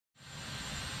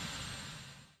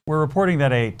We're reporting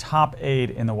that a top aide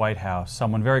in the White House,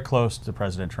 someone very close to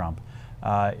President Trump,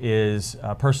 is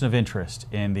a person of interest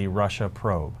in the Russia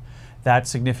probe. That's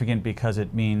significant because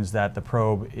it means that the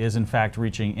probe is in fact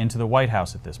reaching into the White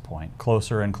House at this point,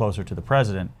 closer and closer to the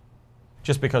president.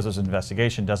 Just because there's an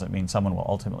investigation doesn't mean someone will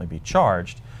ultimately be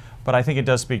charged, but I think it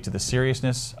does speak to the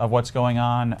seriousness of what's going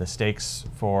on, the stakes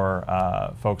for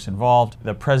folks involved.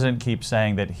 The president keeps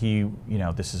saying that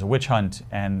this is a witch hunt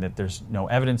and that there's no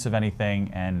evidence of anything,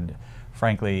 and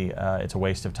frankly, it's a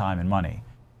waste of time and money.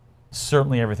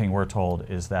 Certainly everything we're told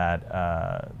is that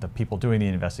the people doing the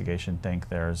investigation think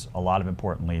there's a lot of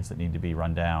important leads that need to be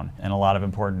run down and a lot of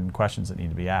important questions that need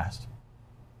to be asked.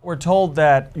 We're told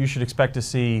that you should expect to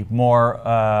see more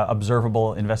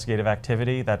observable investigative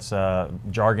activity. That's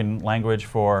jargon language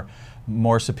for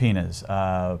more subpoenas,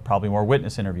 probably more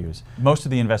witness interviews. Most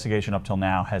of the investigation up till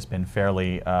now has been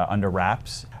fairly under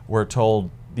wraps. We're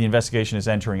told the investigation is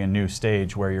entering a new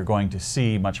stage where you're going to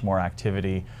see much more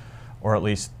activity, or at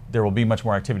least there will be much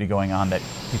more activity going on that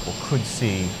people could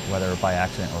see, whether by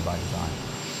accident or by design.